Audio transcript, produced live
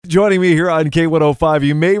joining me here on K105.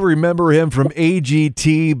 You may remember him from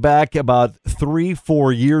AGT back about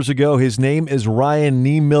 3-4 years ago. His name is Ryan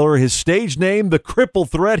Niemiller. His stage name, The Cripple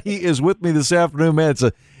Threat. He is with me this afternoon, man.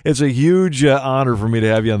 It's a huge honor for me to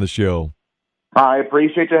have you on the show. I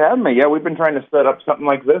appreciate you having me. Yeah, we've been trying to set up something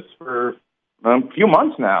like this for a few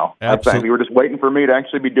months now. Absolutely. You were just waiting for me to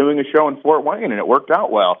actually be doing a show in Fort Wayne, and it worked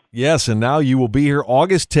out well. Yes, and now you will be here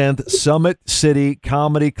August 10th, Summit City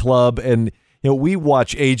Comedy Club. And, we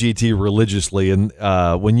watch AGT religiously. And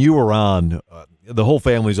when you were on, the whole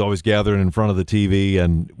family's always gathering in front of the TV.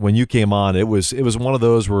 And when you came on, it was one of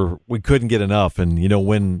those where we couldn't get enough. And,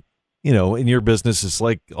 when in your business, it's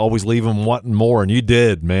like always leave them wanting more, and you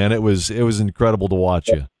did, man. It was incredible to watch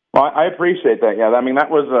you. Well, I appreciate that. Yeah, I mean,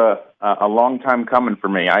 that was a long time coming for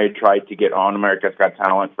me. I had tried to get on America's Got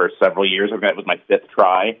Talent for several years. I think that was my 5th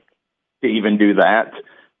try to even do that,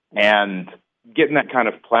 and getting that kind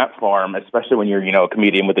of platform, especially when you're a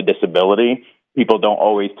comedian with a disability, people don't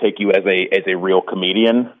always take you as a real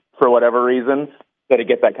comedian for whatever reason. So to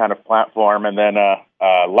get that kind of platform, and then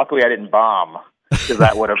luckily I didn't bomb, because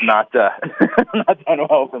that would have not done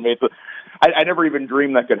well for me. So I never even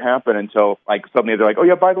dreamed that could happen until suddenly they're like, oh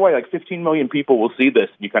yeah, by the way, 15 million people will see this.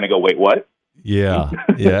 And you kind of go, wait, what? Yeah,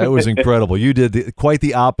 it was incredible. You did quite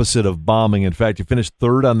the opposite of bombing. In fact, you finished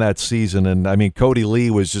 3rd on that season, and I mean, Cody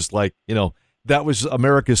Lee was just that was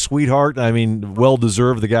America's sweetheart. I mean, well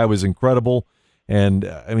deserved. The guy was incredible, and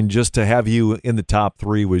I mean, just to have you in the top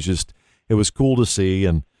 3 was it was cool to see.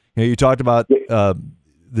 And you talked about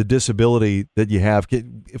the disability that you have.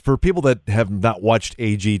 For people that have not watched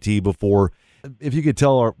AGT before, if you could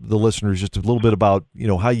tell the listeners just a little bit about,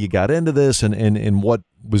 how you got into this and what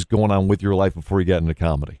was going on with your life before you got into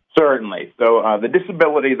comedy. Certainly. So the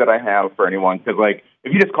disability that I have, for anyone, because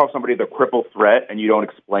if you just call somebody the Cripple Threat and you don't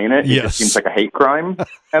explain it, it just seems like a hate crime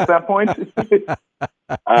at that point.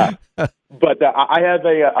 But I have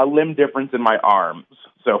a limb difference in my arms.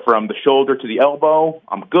 So from the shoulder to the elbow,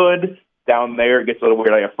 I'm good. Down there, it gets a little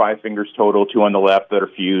weird. I have 5 fingers total, 2 on the left that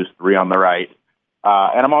are fused, 3 on the right.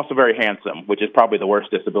 And I'm also very handsome, which is probably the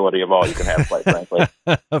worst disability of all you can have, quite frankly.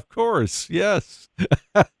 Of course, yes.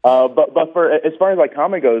 But for as far as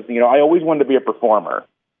comedy goes, I always wanted to be a performer.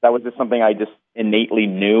 That was just something I just innately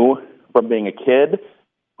knew from being a kid.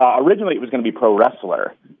 Originally, it was going to be pro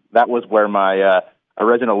wrestler. That was where my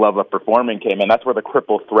original love of performing came in. That's where the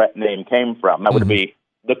Cripple Threat name came from. That would be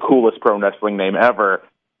the coolest pro wrestling name ever.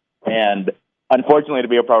 And unfortunately, to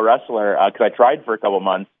be a pro wrestler, because I tried for a couple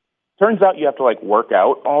months, turns out you have to work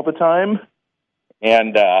out all the time,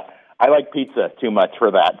 and I like pizza too much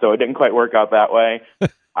for that, so it didn't quite work out that way.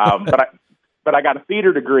 But I got a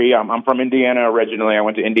theater degree. I'm from Indiana originally. I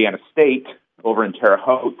went to Indiana State over in Terre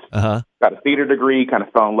Haute. Got a theater degree. Kind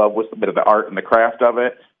of fell in love with a bit of the art and the craft of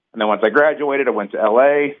it. And then once I graduated, I went to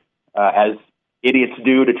L.A. As idiots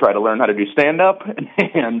do to try to learn how to do stand up,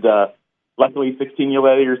 and luckily, 16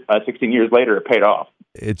 years later, it paid off.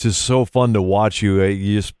 It's just so fun to watch you.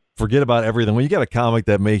 You just forget about everything. When you got a comic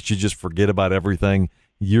that makes you just forget about everything,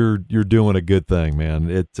 you're doing a good thing,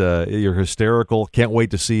 man. You're hysterical. Can't wait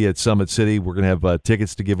to see you at Summit City. We're going to have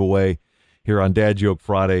tickets to give away here on Dad Joke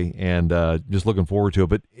Friday, and just looking forward to it.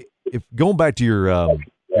 But if going back to your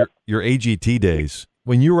AGT days,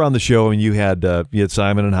 when you were on the show and you had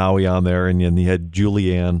Simon and Howie on there, and you had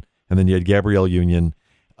Julianne, and then you had Gabrielle Union.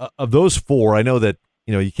 Of those 4, I know that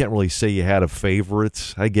you can't really say you had a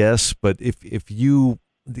favorite, I guess. But if you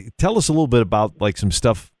tell us a little bit about some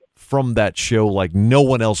stuff from that show, no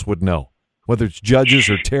one else would know, whether it's judges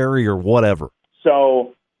or Terry or whatever.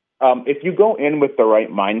 So if you go in with the right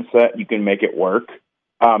mindset, you can make it work.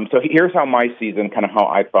 So here's how my season, kind of how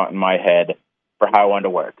I thought in my head for how I wanted to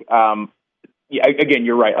work. Again,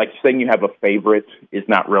 you're right. Saying you have a favorite is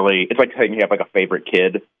not really. It's like saying you have a favorite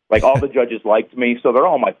kid. All the judges liked me, so they're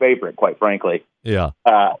all my favorite, quite frankly. Yeah.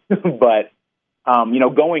 But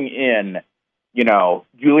going in,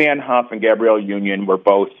 Julianne Hough and Gabrielle Union were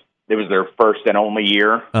both. It was their first and only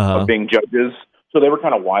year of being judges, so they were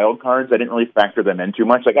kind of wild cards. I didn't really factor them in too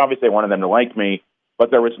much. Obviously, I wanted them to like me,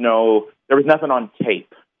 but there was nothing on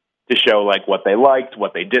tape to show what they liked,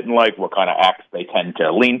 what they didn't like, what kind of acts they tend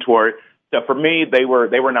to lean toward. So for me, they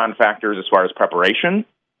were non-factors as far as preparation.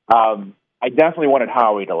 I definitely wanted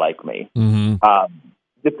Howie to like me.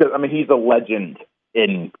 Just because, he's a legend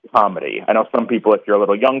in comedy. I know some people, if you're a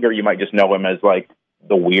little younger, you might just know him as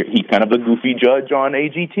he's kind of the goofy judge on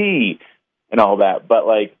AGT and all that. But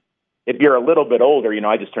if you're a little bit older,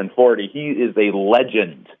 I just turned 40, he is a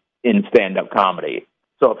legend in stand-up comedy.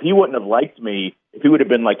 So if he wouldn't have liked me, if he would have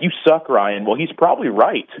been like, you suck, Ryan, well, he's probably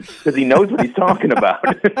right, because he knows what he's talking about.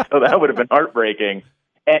 So that would have been heartbreaking.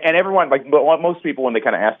 and everyone, like most people, when they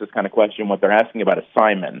kind of ask this kind of question, what they're asking about is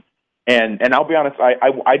Simon. And I'll be honest,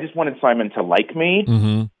 I just wanted Simon to like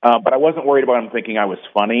me, but I wasn't worried about him thinking I was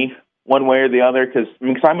funny one way or the other, because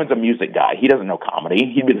Simon's a music guy. He doesn't know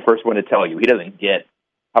comedy. He'd be the first one to tell you he doesn't get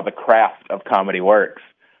how the craft of comedy works.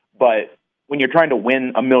 But when you're trying to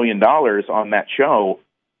win $1 million on that show,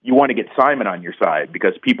 you want to get Simon on your side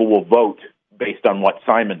because people will vote based on what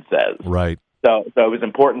Simon says. Right. So it was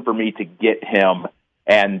important for me to get him.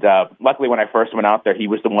 And luckily, when I first went out there, he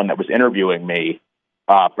was the one that was interviewing me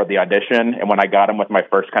for the audition. And when I got him with my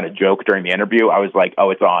first kind of joke during the interview, I was like, oh,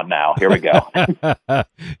 it's on now. Here we go.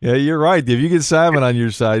 Yeah, you're right. If you get Simon on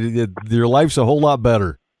your side, your life's a whole lot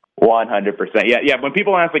better. 100%. Yeah. When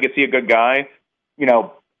people ask, like, is he a good guy?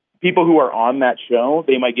 People who are on that show,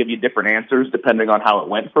 they might give you different answers depending on how it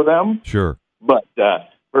went for them. Sure. But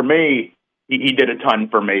for me, he did a ton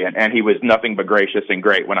for me, and he was nothing but gracious and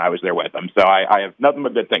great when I was there with him. So I have nothing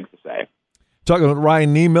but good things to say. Talking about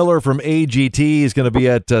Ryan Niemiller from AGT is going to be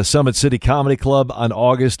at Summit City Comedy Club on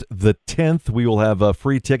August the 10th. We will have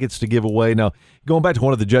free tickets to give away. Now, going back to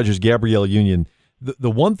one of the judges, Gabrielle Union,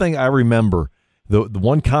 the one thing I remember, the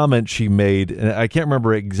one comment she made, and I can't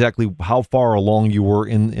remember exactly how far along you were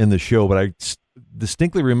in the show, but I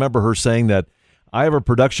distinctly remember her saying that, I have a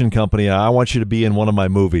production company, and I want you to be in one of my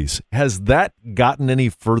movies. Has that gotten any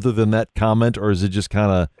further than that comment, or is it just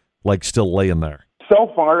kind of like still laying there?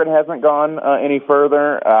 So far, it hasn't gone any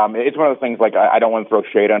further. It's one of those things, like, I don't want to throw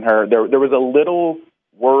shade on her. There was a little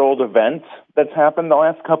world event that's happened the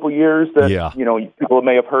last couple years that people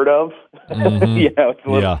may have heard of. Mm-hmm. It's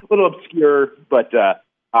a little obscure, but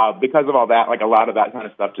because of all that, like, a lot of that kind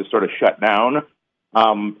of stuff just sort of shut down.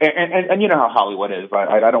 And you know how Hollywood is.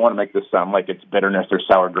 I don't want to make this sound like it's bitterness or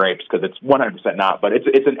sour grapes, because it's 100% not. But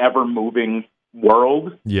it's an ever moving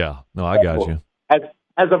world. Yeah, no, I got you.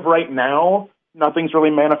 As of right now, nothing's really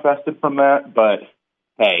manifested from that. But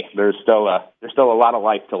hey, there's still a lot of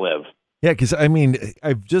life to live. Yeah, because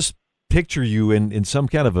I just picture you in some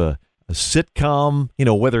kind of a sitcom,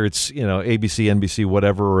 whether it's, ABC, NBC,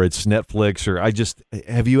 whatever, or it's Netflix, or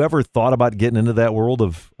have you ever thought about getting into that world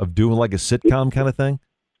of doing like a sitcom kind of thing?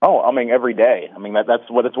 Oh, every day. That's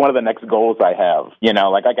one of the next goals I have.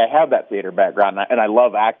 Like I have that theater background, and I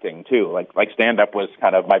love acting too. Like stand-up was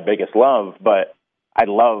kind of my biggest love, but I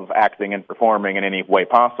love acting and performing in any way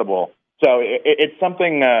possible. So it's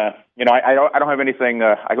something, I don't have anything,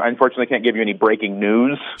 I unfortunately can't give you any breaking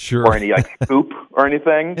news or any scoop or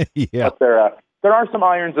anything. Yeah. But there are some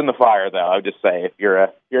irons in the fire, though. I would just say, if you're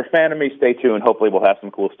a fan of me, stay tuned. Hopefully we'll have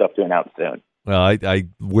some cool stuff to announce soon. Well, I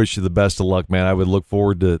wish you the best of luck, man. I would look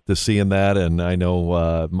forward to seeing that, and I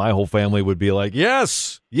know my whole family would be like,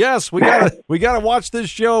 yes, we gotta watch this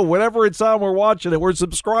show. Whenever it's on, we're watching it. We're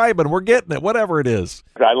subscribing. We're getting it. Whatever it is.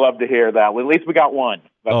 I love to hear that. Well, at least we got one.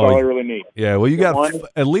 That's all I really need. Yeah, well, you got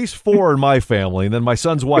at least 4 in my family, and then my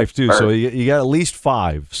son's wife too. So you got at least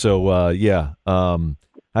 5. So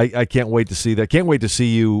I can't wait to see that. Can't wait to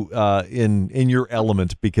see you in your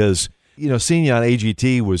element, because seeing you on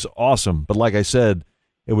AGT was awesome. But like I said,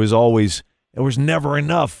 it was never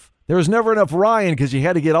enough. There was never enough Ryan, because you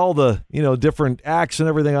had to get all the different acts and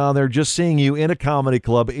everything on there. Just seeing you in a comedy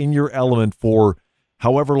club in your element for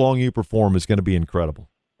however long you perform is going to be incredible.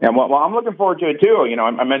 Yeah, well, I'm looking forward to it too.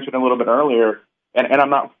 I mentioned a little bit earlier, and I'm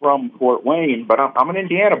not from Fort Wayne, but I'm an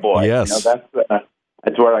Indiana boy. Yes,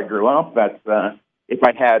 that's where I grew up. That's if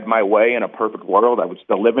I had my way in a perfect world, I would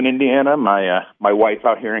still live in Indiana. My wife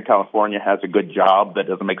out here in California has a good job that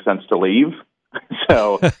doesn't make sense to leave.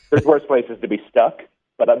 So there's worse places to be stuck.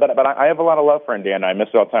 But I have a lot of love for Indiana. I miss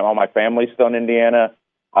it all the time. All my family's still in Indiana.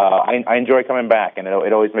 I enjoy coming back, and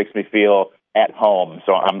it always makes me feel at home.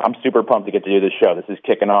 So I'm super pumped to get to do this show. This is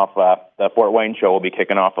kicking off, the Fort Wayne show will be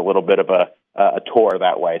kicking off a little bit of a tour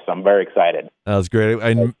that way. So I'm very excited. That was great.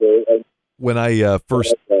 When I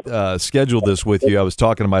first scheduled this with you, I was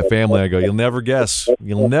talking to my family. I go, you'll never guess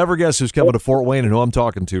who's coming to Fort Wayne and who I'm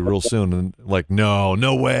talking to real soon. And like, no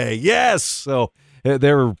way. Yes. So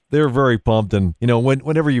they're very pumped. And,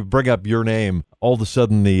 whenever you bring up your name, all of a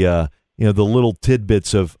sudden the little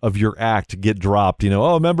tidbits of your act get dropped.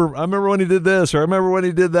 I remember when he did this, or I remember when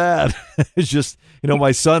he did that. It's just,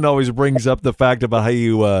 my son always brings up the fact about how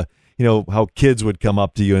you, how kids would come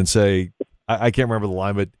up to you and say, I can't remember the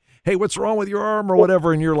line, but, hey, what's wrong with your arm or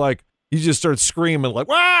whatever? And you're like, you just start screaming like,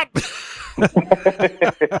 what?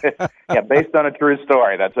 Yeah, based on a true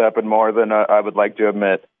story. That's happened more than I would like to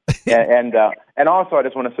admit. And also, I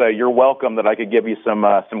just want to say you're welcome that I could give you some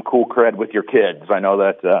cool cred with your kids. I know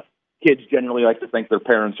that kids generally like to think their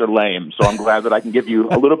parents are lame, so I'm glad that I can give you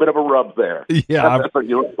a little bit of a rub there. Yeah.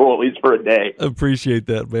 Well, at least for a day. Appreciate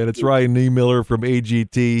that, man. It's Ryan Niemiller from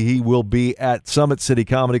AGT. He will be at Summit City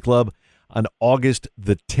Comedy Club on August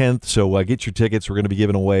the 10th, so get your tickets. We're going to be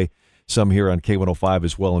giving away some here on K105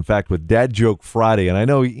 as well. In fact, with Dad Joke Friday, and I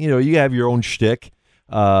know you have your own shtick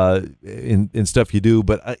in stuff you do,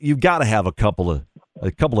 but you've got to have a couple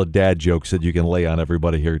of dad jokes that you can lay on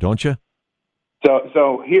everybody here, don't you?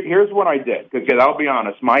 So here's what I did, because I'll be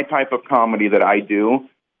honest, my type of comedy that I do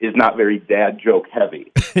is not very dad joke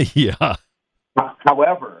heavy. Yeah.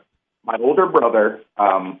 However, my older brother,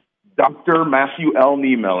 Dr. Matthew L.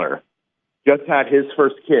 Niemiller, just had his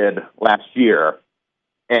first kid last year,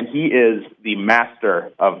 and he is the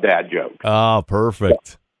master of dad jokes. Oh,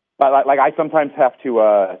 perfect. Like I sometimes have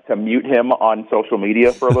to mute him on social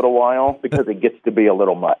media for a little while because it gets to be a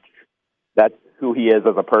little much. That's who he is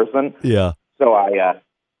as a person. Yeah. So I,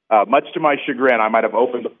 much to my chagrin, I might have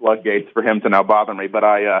opened the floodgates for him to now bother me, but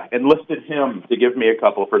I enlisted him to give me a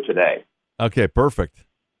couple for today. Okay, perfect.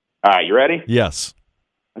 All right, you ready? Yes.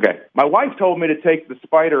 Okay. My wife told me to take the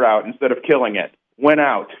spider out instead of killing it. Went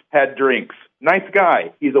out, had drinks. Nice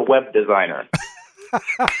guy. He's a web designer.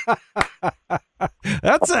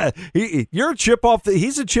 You're a chip off.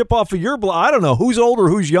 He's a chip off of your block. I don't know who's older,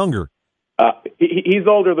 who's younger. He's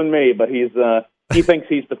older than me, but he thinks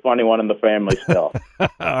he's the funny one in the family still. All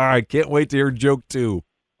right, can't wait to hear joke 2.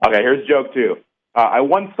 Okay, here's joke 2. I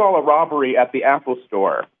once saw a robbery at the Apple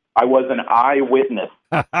Store. I was an eyewitness.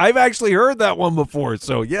 I've actually heard that one before,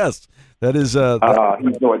 so yes, that is. The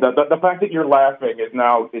fact that you're laughing is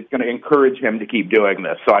now it's going to encourage him to keep doing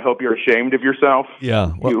this. So I hope you're ashamed of yourself.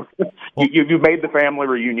 Yeah, you've made the family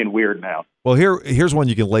reunion weird now. Well, here's one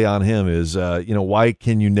you can lay on him is why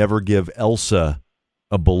can you never give Elsa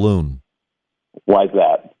a balloon? Why's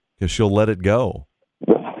that? Because she'll let it go.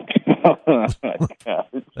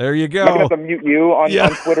 There you go. I'm going to have to mute you on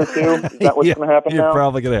Twitter, too? Is that what's going to happen now? You're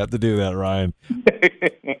probably going to have to do that, Ryan.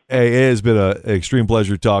 Hey, it has been an extreme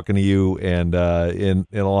pleasure talking to you, and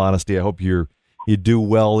in all honesty, I hope you do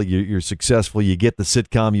well, you're successful, you get the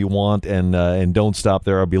sitcom you want, and don't stop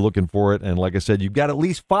there. I'll be looking for it, and like I said, you've got at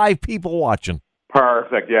least 5 people watching.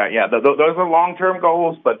 Perfect. Yeah. Those are long-term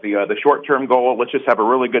goals, but the short-term goal, let's just have a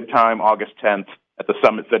really good time August 10th at the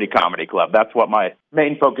Summit City Comedy Club. That's what my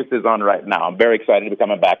main focus is on right now. I'm very excited to be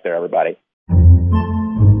coming back there, everybody.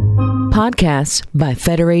 Podcasts by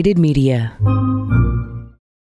Federated Media.